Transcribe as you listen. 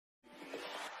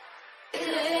Hey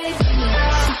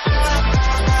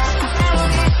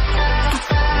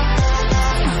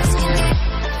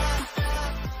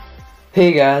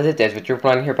guys, it's Ed with your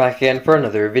plan here back again for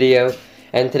another video,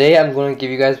 and today I'm going to give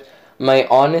you guys my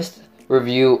honest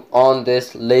review on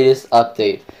this latest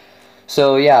update.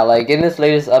 So yeah, like in this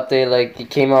latest update, like it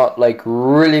came out like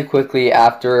really quickly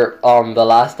after the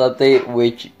last update,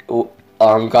 which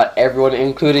got everyone,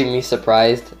 including me,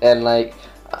 surprised. And like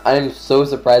I'm so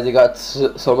surprised they got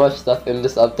so much stuff in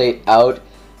this update out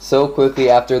so quickly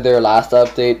after their last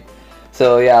update.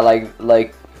 So yeah,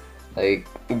 like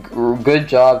good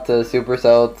job to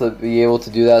Supercell to be able to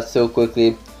do that so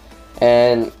quickly.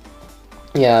 And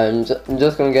yeah, I'm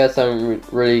just gonna get some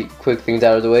really quick things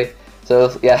out of the way.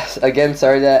 So yes, again,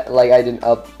 sorry that like I didn't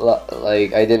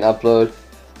upload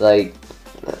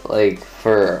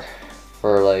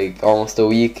for like almost a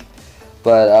week,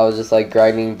 but I was just like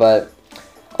grinding. But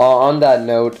on that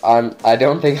note, I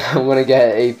don't think I'm gonna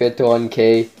get a fit to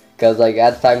 1K, because like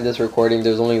at the time of this recording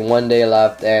there's only 1 day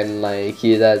left, and like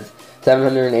he's at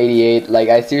 788. Like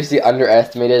I seriously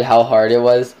underestimated how hard it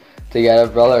was to get a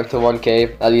Brawler to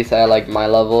 1K, at least at like my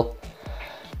level.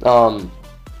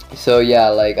 So yeah,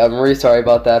 like I'm really sorry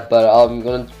about that, but I'm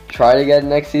gonna try to get it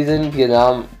next season because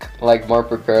now I'm like more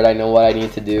prepared. I know what I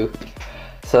need to do.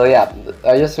 So yeah,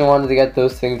 I just wanted to get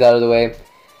those things out of the way.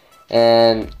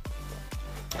 And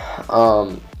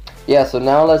yeah, so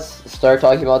now let's start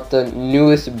talking about the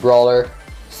newest Brawler,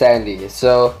 Sandy.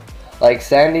 So like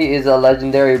Sandy is a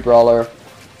legendary brawler,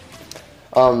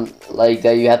 like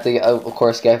that you have to of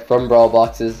course get from brawl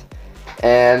boxes.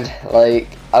 And like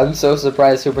I'm so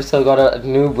surprised Supercell got a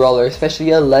new brawler,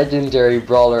 especially a legendary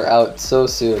brawler, out so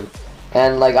soon.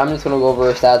 And like I'm just gonna go over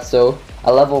her stats. So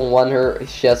at level 1,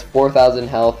 she has 4,000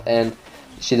 health and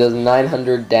she does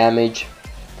 900 damage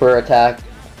per attack.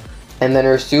 And then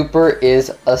her super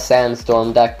is a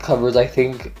sandstorm that covers, I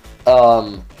think,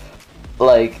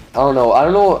 like I don't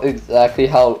know exactly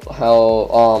how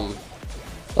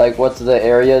like what's the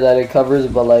area that it covers,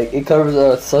 but like it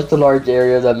covers such a large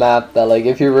area of the map that like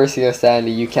if you're versing a Sandy,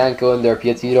 you can't go in there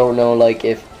because you don't know like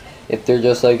if they're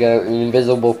just like an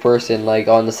invisible person like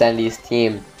on the Sandy's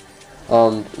team,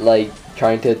 like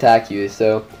trying to attack you.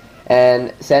 So,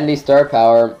 and Sandy's star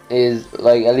power is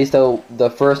like, at least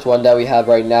the first one that we have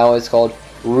right now is called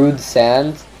Rude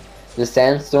Sands. The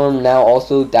sandstorm now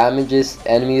also damages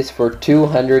enemies for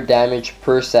 200 damage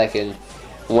per second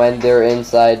when they're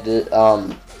inside the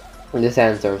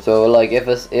sandstorm. So like if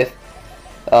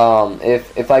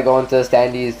I go into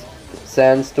Sandy's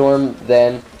sandstorm,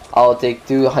 then I'll take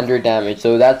 200 damage.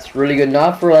 So that's really good,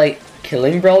 not for like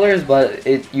killing brawlers, but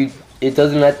it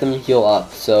doesn't let them heal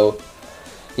up. So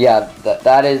yeah,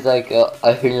 that is like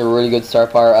I think a really good star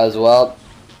power as well.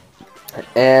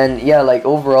 And yeah, like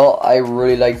overall I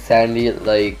really like Sandy.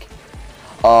 Like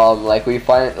we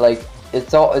find like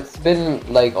it's been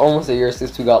like almost a year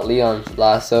since we got Leon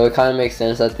last, so it kind of makes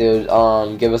sense that they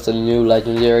would give us a new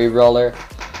legendary brawler.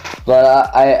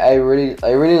 But I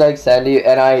really like Sandy,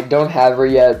 and I don't have her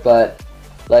yet, but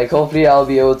like hopefully I'll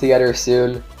be able to get her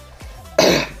soon.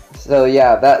 So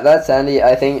yeah, that's Sandy.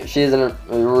 I think she's a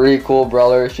really cool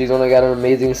brawler. She's gonna get an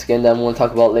amazing skin that I'm gonna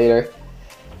talk about later.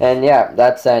 And yeah,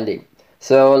 that's Sandy.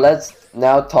 So let's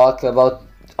now talk about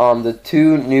the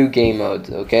 2 new game modes,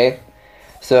 okay?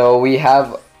 So we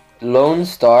have Lone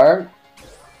Star,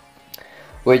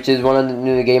 which is one of the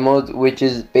new game modes, which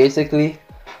is basically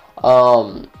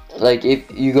like if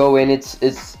you go in, it's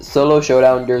solo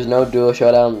showdown. There's no duo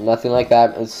showdown, nothing like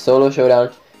that. It's solo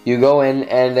showdown. You go in,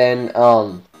 and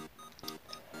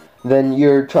then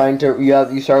you're trying to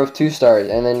you start with 2 stars,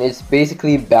 and then it's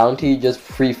basically bounty, just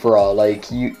free for all. Like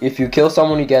if you kill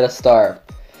someone, you get a star,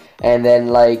 and then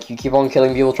like you keep on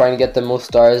killing people trying to get the most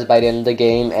stars by the end of the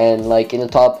game. And like in the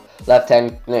top in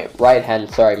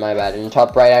the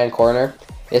top right hand corner,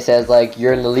 it says like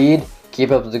you're in the lead, keep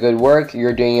up the good work,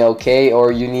 you're doing okay,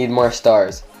 or you need more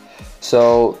stars.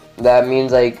 So that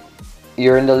means like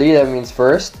you're in the lead, that means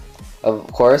first, of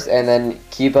course, and then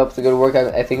keep up the good work.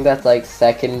 I think that's like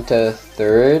second to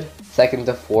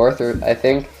fourth, or I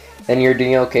think. Then you're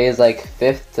doing okay is like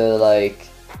 5th to like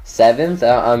 7th,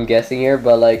 I'm guessing here,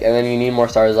 but like, and then you need more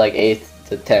stars like 8th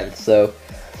to 10th. So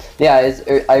yeah,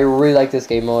 I really like this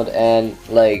game mode. And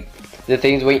like the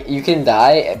things when you can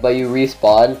die but you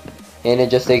respawn, and it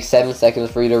just takes 7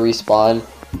 seconds for you to respawn,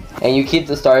 and you keep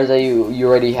the stars that you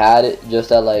already had, just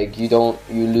that like you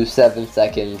lose 7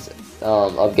 seconds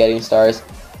of getting stars.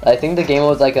 I think the game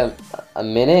was like a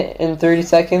minute and 30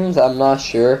 seconds. I'm not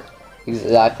sure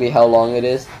exactly how long it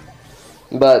is,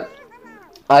 but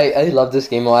I love this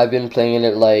game. I've been playing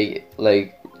it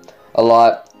like a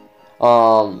lot.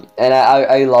 And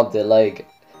I loved it. Like,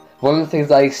 one of the things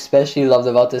I especially loved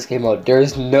about this game mode,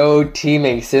 there's no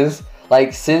teaming. Since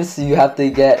you have to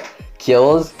get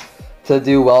kills to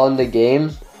do well in the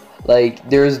game, like,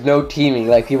 there's no teaming.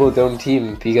 Like, people don't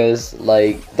team because,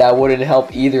 like, that wouldn't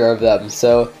help either of them.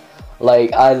 So,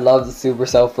 like, I love the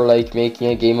Supercell for, like, making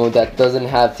a game mode that doesn't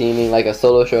have teaming, like a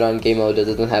solo showdown game mode that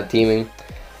doesn't have teaming.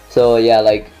 So yeah,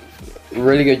 like,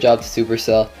 really good job to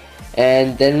Supercell.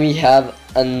 And then we have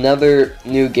another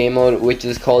new game mode which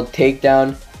is called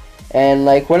Takedown. And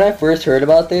like, when I first heard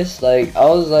about this, like, I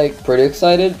was like pretty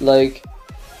excited. Like,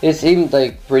 it seemed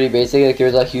like pretty basic. Like,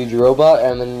 there's a huge robot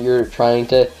and then you're trying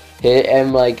to hit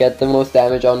and like get the most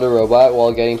damage on the robot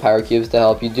while getting power cubes to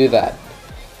help you do that.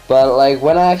 But like,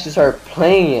 when I actually started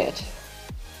playing it,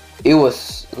 it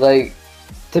was like,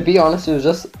 to be honest, it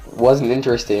just wasn't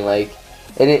interesting. Like,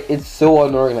 and it's so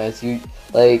unorganized.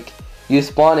 You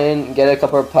spawn in, get a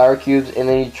couple of power cubes, and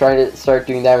then you try to start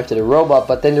doing damage to the robot,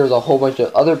 but then there's a whole bunch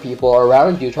of other people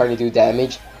around you trying to do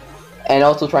damage, and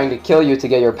also trying to kill you to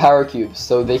get your power cubes,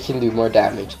 so they can do more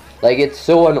damage. Like, it's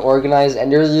so unorganized,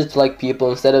 and there's just, like, people,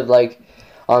 instead of, like,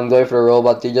 going for the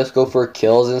robot, they just go for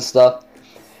kills and stuff,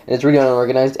 and it's really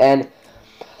unorganized, and,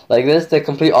 like, this is the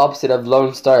complete opposite of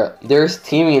Lone Star. There's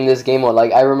teaming in this game mode.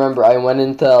 Like, I remember I went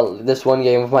into this one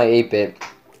game with my 8-bit,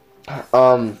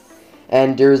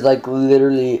 and there's like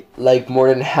literally like more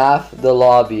than half the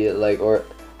lobby, like, or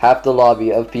half the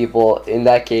lobby of people in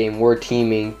that game were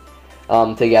teaming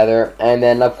together. And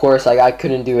then of course, like, I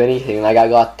couldn't do anything. Like, I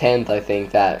got 10th, I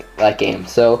think, that game.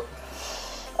 So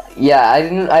yeah, I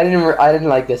didn't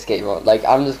like this game mode. Like,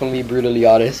 I'm just gonna be brutally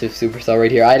honest with Supercell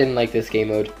right here. I didn't like this game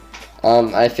mode.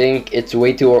 I think it's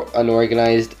way too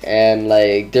unorganized, and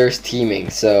like, there's teaming.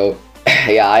 So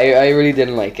yeah, I really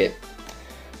didn't like it.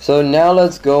 So now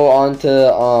let's go on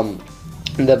to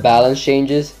the balance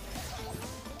changes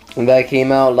that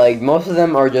came out. Like, most of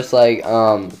them are just like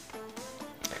are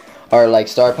like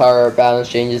star power balance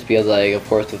changes, because like, of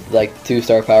course, with like 2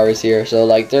 star powers here. So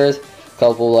like, there's a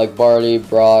couple like Barley,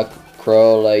 Brock,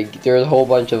 Crow. Like, there's a whole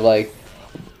bunch of like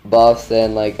buffs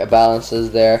and like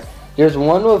balances there. There's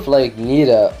one with like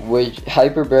Nita, which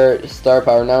Hyper Bear star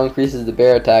power now increases the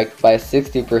bear attack by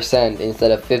 60%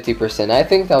 instead of 50%. I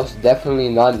think that was definitely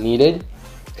not needed,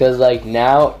 because like,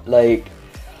 now like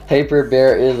Hyper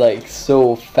Bear is like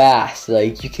so fast.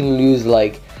 Like, you can lose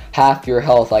like half your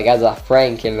health like as a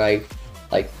Frank in like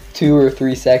 2 or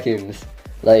 3 seconds.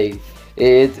 Like,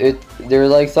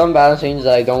 there's like some balance changes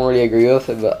that I don't really agree with,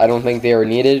 but I don't think they were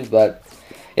needed. But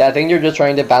yeah, I think they're just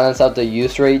trying to balance out the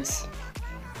use rates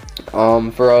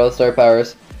for all the star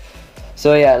powers.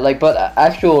 So yeah, like, but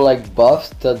actual like buffs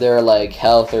to their like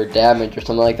health or damage or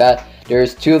something like that,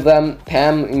 there's 2 of them.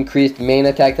 Pam increased main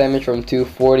attack damage from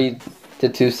 240 to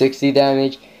 260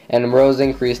 damage, and Rose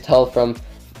increased health from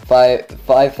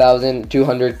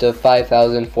 5,200 to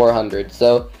 5,400.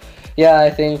 So yeah, I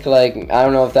think, like, I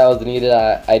don't know if that was needed.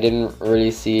 I didn't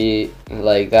really see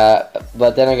like that,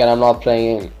 but then again, I'm not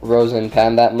playing Rose and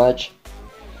Pam that much.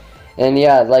 And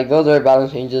yeah, like, those are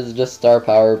balance changes, just star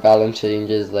power balance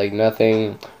changes, like,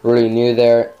 nothing really new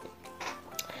there.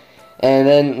 And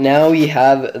then now we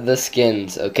have the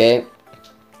skins, okay?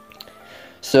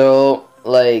 So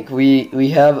like, we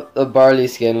have a Barley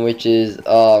skin, which is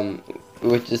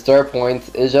star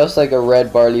points. It's just like a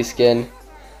red Barley skin.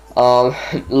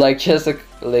 Like,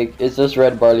 it's just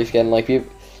red Barley skin. Like, people,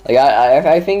 like,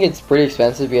 I think it's pretty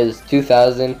expensive, because it's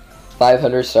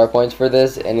 2,500 star points for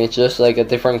this, and it's just like a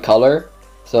different color.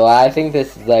 So I think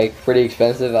this is like pretty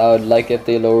expensive. I would like if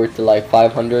they lowered to like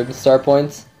 500 star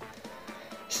points.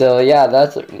 So yeah,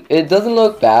 it doesn't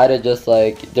look bad. It just,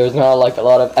 like, there's not like a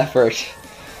lot of effort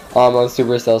on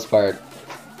Supercell's part.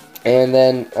 And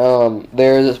then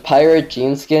there's this Pirate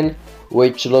Jean skin,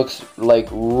 which looks like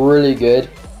really good.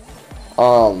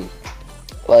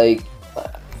 Like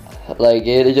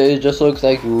it just looks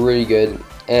like really good.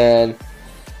 And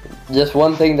just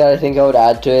one thing that I think I would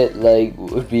add to it, like,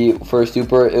 would be for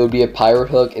super, it would be a pirate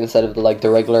hook instead of the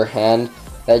regular hand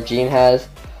that Jean has.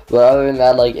 But other than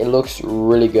that, like, it looks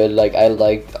really good. Like, I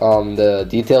liked the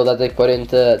detail that they put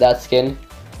into that skin,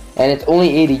 and it's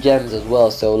only 80 gems as well,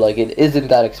 so like, it isn't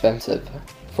that expensive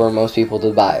for most people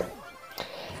to buy.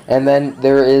 And then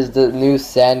there is the new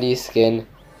Sandy skin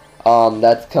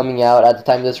that's coming out. At the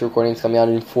time this recording is coming out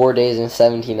in 4 days and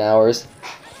 17 hours.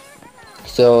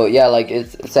 So yeah, like,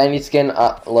 it's Sandy skin.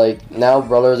 Like, now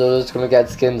Brawlers are just gonna get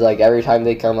skins like every time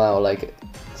they come out. Like,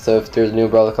 so if there's a new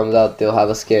Brawler comes out, they'll have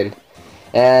a skin.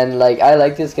 And like, I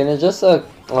like this skin. It's just a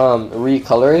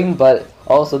recoloring, but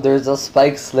also there's a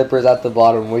spike slippers at the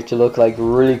bottom, which look like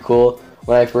really cool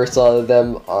when I first saw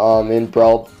them in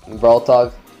Brawl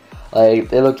Talk.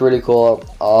 Like, it looked really cool.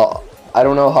 I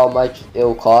don't know how much it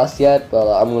will cost yet,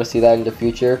 but I'm gonna see that in the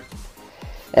future.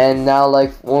 And now,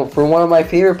 like, for one of my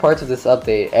favorite parts of this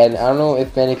update, and I don't know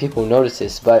if many people notice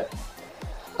this, but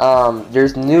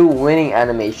there's new winning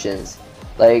animations.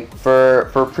 Like for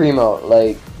Primo,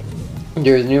 like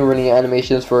there's new winning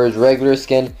animations for his regular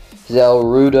skin, his El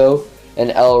Rudo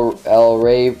and El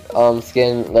Rey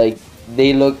skin. Like,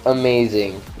 they look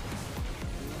amazing.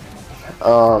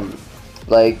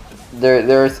 Like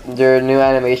their new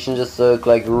animations just look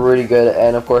like really good,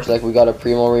 and of course, like, we got a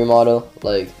Primo remodel.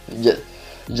 Like,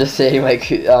 just saying, like,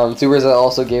 Supercell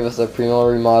also gave us a Primo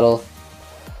remodel,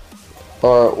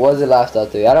 or was it last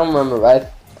update? I don't remember.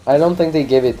 I don't think they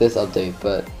gave it this update,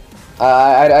 but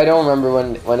I don't remember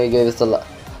when they gave us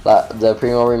the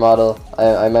Primo remodel.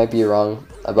 I might be wrong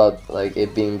about, like,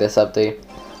 it being this update.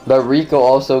 But Rico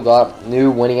also got new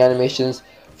winning animations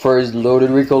for his loaded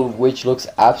Rico, which looks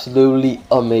absolutely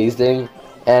amazing,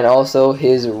 and also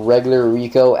his regular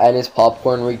Rico and his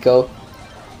popcorn Rico.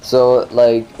 So,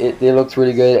 like, it looks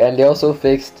really good. And they also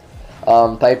fixed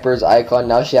Piper's icon.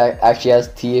 Now she actually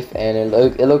has teeth, and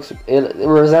it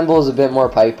resembles a bit more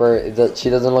Piper. She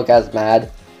doesn't look as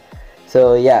mad.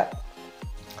 So yeah.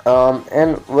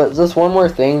 And just one more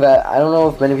thing that I don't know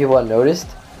if many people have noticed,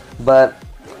 but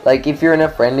like, if you're in a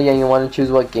friendly and you want to choose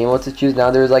what game mode to choose,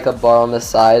 now there's like a bar on the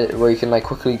side where you can, like,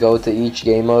 quickly go to each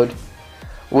game mode,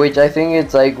 which I think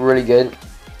it's, like, really good.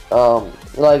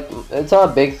 Like, it's not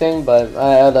a big thing, but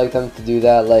I'd like them to do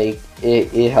that. Like,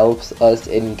 it helps us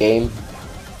in game,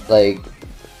 like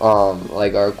our,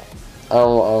 I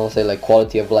don't want to say like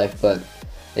quality of life, but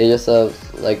it just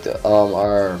like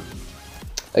our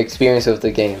experience with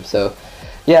the game. So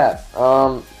yeah,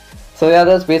 so yeah,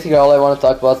 that's basically all I want to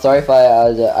talk about. Sorry if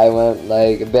I went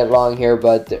like a bit long here,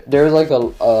 but there's like a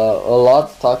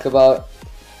lot to talk about.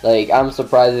 Like, I'm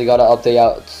surprised they got an update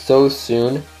out so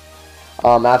soon,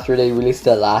 after they released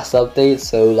the last update.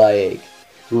 So, like,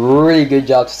 really good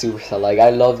job to Supercell. Like,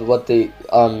 I loved what they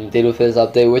did with this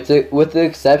update, with the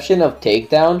exception of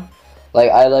Takedown. Like,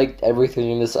 I liked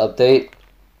everything in this update.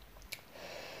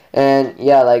 And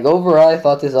yeah, like, overall, I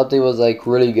thought this update was, like,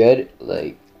 really good.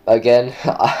 Like, again,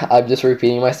 I'm just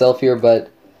repeating myself here, but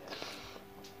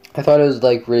I thought it was,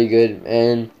 like, really good.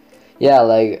 And yeah,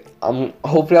 like,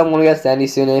 hopefully I'm gonna get Sandy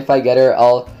soon, and if I get her,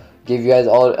 I'll give you guys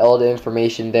all the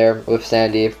information there with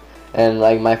Sandy and,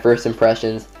 like, my first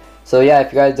impressions. So yeah,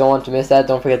 if you guys don't want to miss that,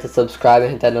 don't forget to subscribe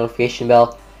and hit that notification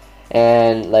bell.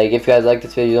 And, like, if you guys like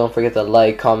this video, don't forget to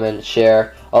like, comment,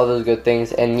 share, all those good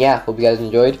things. And yeah, hope you guys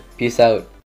enjoyed. Peace out.